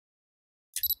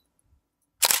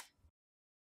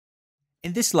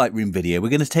In this Lightroom video, we're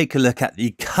going to take a look at the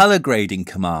color grading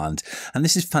command, and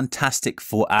this is fantastic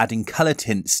for adding color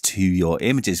tints to your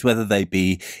images, whether they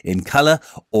be in color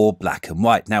or black and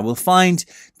white. Now, we'll find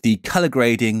the color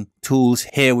grading tools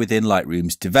here within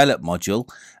Lightroom's Develop module.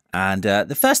 And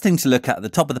the first thing to look at the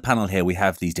top of the panel here, we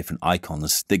have these different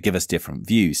icons that give us different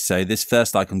views. So this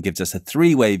first icon gives us a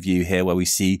three-way view here where we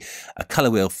see a color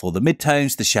wheel for the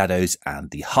midtones, the shadows, and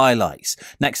the highlights.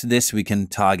 Next to this, we can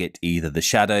target either the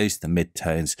shadows, the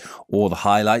midtones, or the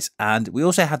highlights. And we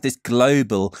also have this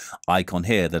global icon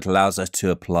here that allows us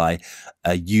to apply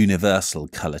a universal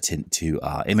color tint to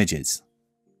our images.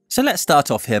 So let's start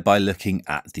off here by looking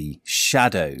at the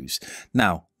shadows.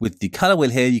 Now, with the color wheel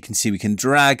here, you can see we can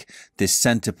drag this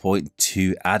center point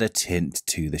to add a tint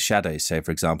to the shadows. So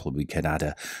for example, we can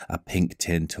add a pink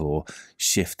tint or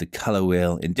shift the color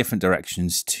wheel in different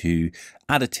directions to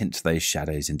add a tint to those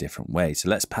shadows in different ways. So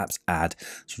let's perhaps add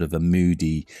sort of a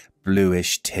moody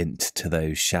bluish tint to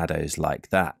those shadows like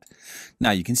that.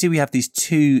 Now you can see we have these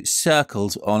two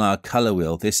circles on our color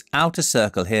wheel. This outer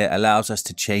circle here allows us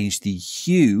to change the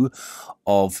hue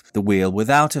of the wheel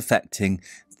without affecting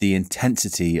the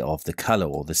intensity of the color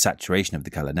or the saturation of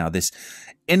the color. Now this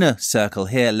inner circle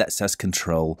here lets us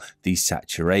control the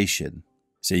saturation.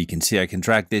 So you can see I can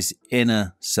drag this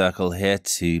inner circle here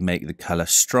to make the color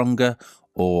stronger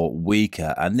or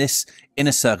weaker, and this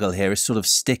inner circle here is sort of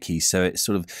sticky, so it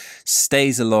sort of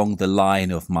stays along the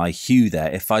line of my hue there.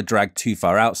 If I drag too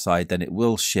far outside, then it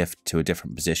will shift to a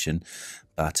different position,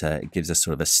 but it gives us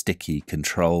sort of a sticky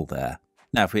control there.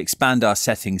 Now, if we expand our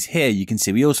settings here, you can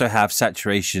see we also have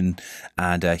saturation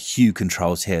and hue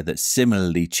controls here that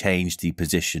similarly change the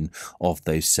position of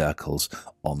those circles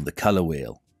on the color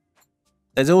wheel.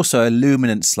 There's also a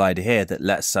luminance slider here that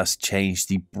lets us change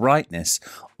the brightness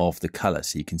of the color.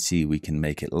 So you can see we can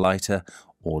make it lighter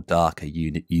or darker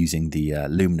using the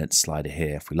luminance slider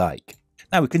here if we like.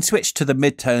 Now we can switch to the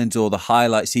midtones or the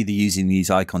highlights either using these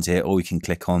icons here, or we can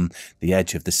click on the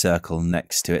edge of the circle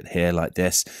next to it here like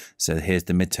this. So here's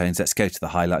the midtones. Let's go to the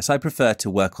highlights. I prefer to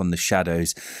work on the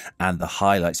shadows and the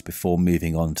highlights before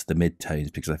moving on to the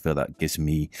midtones because I feel that gives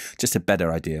me just a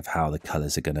better idea of how the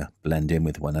colors are going to blend in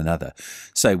with one another.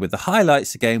 So with the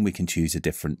highlights, again, we can choose a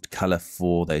different color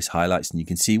for those highlights. And you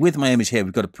can see with my image here,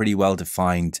 we've got a pretty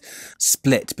well-defined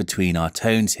split between our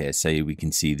tones here. So we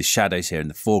can see the shadows here in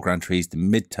the foreground trees, the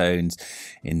midtones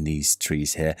in these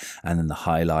trees here, and then the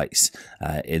highlights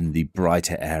in the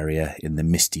brighter area in the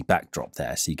misty backdrop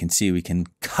there. So you can see we can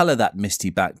color that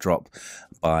misty backdrop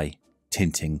by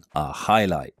tinting our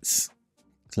highlights.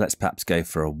 So let's perhaps go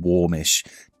for a warmish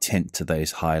tint to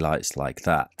those highlights like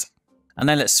that. And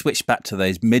then let's switch back to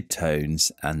those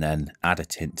midtones and then add a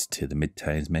tint to the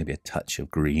midtones, maybe a touch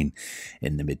of green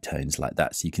in the midtones like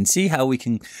that. So you can see how we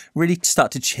can really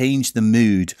start to change the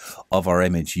mood of our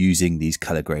image using these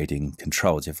color grading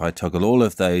controls. If I toggle all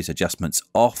of those adjustments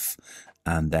off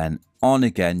and then on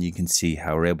again, you can see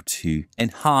how we're able to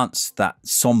enhance that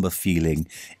somber feeling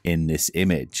in this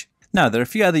image. Now, there are a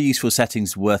few other useful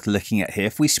settings worth looking at here.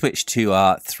 If we switch to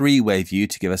our three-way view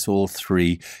to give us all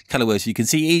three color wheels, you can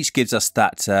see each gives us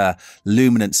that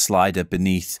luminance slider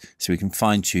beneath, so we can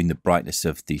fine-tune the brightness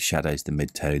of the shadows, the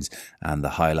midtones, and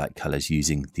the highlight colors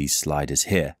using these sliders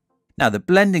here. Now, the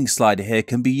blending slider here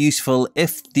can be useful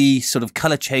if the sort of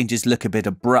color changes look a bit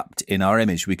abrupt in our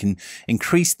image. We can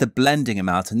increase the blending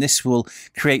amount, and this will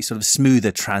create sort of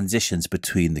smoother transitions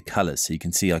between the colors. So you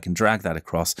can see I can drag that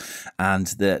across, and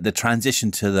the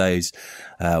transition to those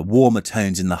warmer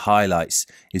tones in the highlights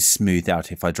is smoothed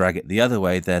out. If I drag it the other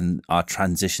way, then our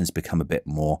transitions become a bit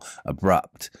more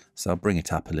abrupt. So I'll bring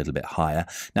it up a little bit higher.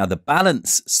 Now the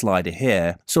balance slider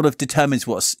here sort of determines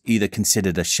what's either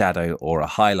considered a shadow or a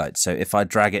highlight. So if I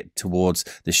drag it towards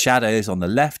the shadows on the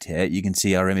left here, you can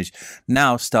see our image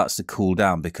now starts to cool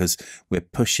down because we're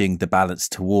pushing the balance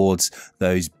towards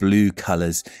those blue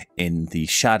colors in the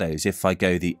shadows. If I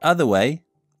go the other way,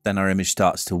 then our image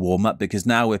starts to warm up because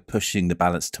now we're pushing the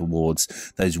balance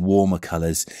towards those warmer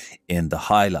colors in the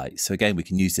highlights. So again, we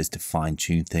can use this to fine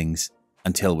tune things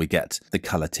until we get the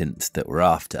color tint that we're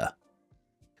after.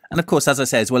 And of course, as I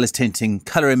say, as well as tinting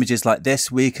color images like this,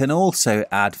 we can also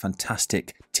add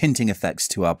fantastic tinting effects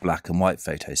to our black and white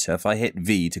photos. So if I hit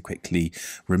V to quickly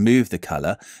remove the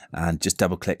color and just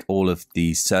double click all of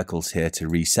these circles here to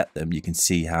reset them, you can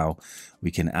see how we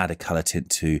can add a color tint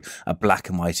to a black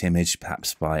and white image,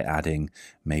 perhaps by adding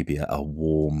maybe a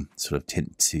warm sort of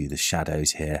tint to the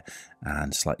shadows here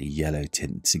and slightly yellow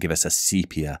tint to give us a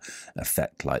sepia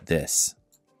effect like this.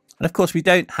 And of course, we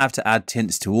don't have to add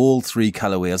tints to all 3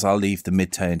 color wheels. I'll leave the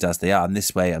midtones as they are. And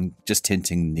this way, I'm just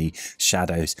tinting the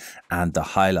shadows and the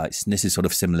highlights. And this is sort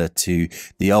of similar to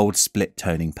the old split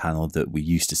toning panel that we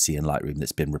used to see in Lightroom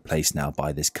that's been replaced now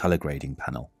by this color grading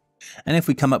panel. And if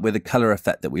we come up with a color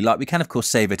effect that we like, we can of course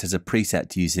save it as a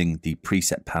preset using the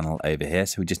preset panel over here.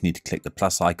 So we just need to click the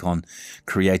plus icon,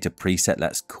 create a preset.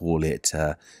 Let's call it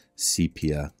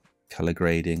sepia color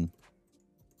grading,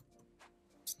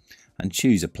 and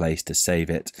choose a place to save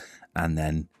it, and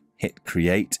then hit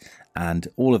create, and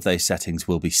all of those settings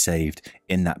will be saved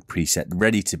in that preset,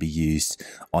 ready to be used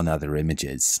on other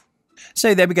images.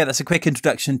 So there we go. That's a quick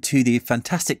introduction to the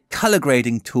fantastic color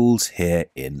grading tools here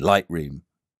in Lightroom.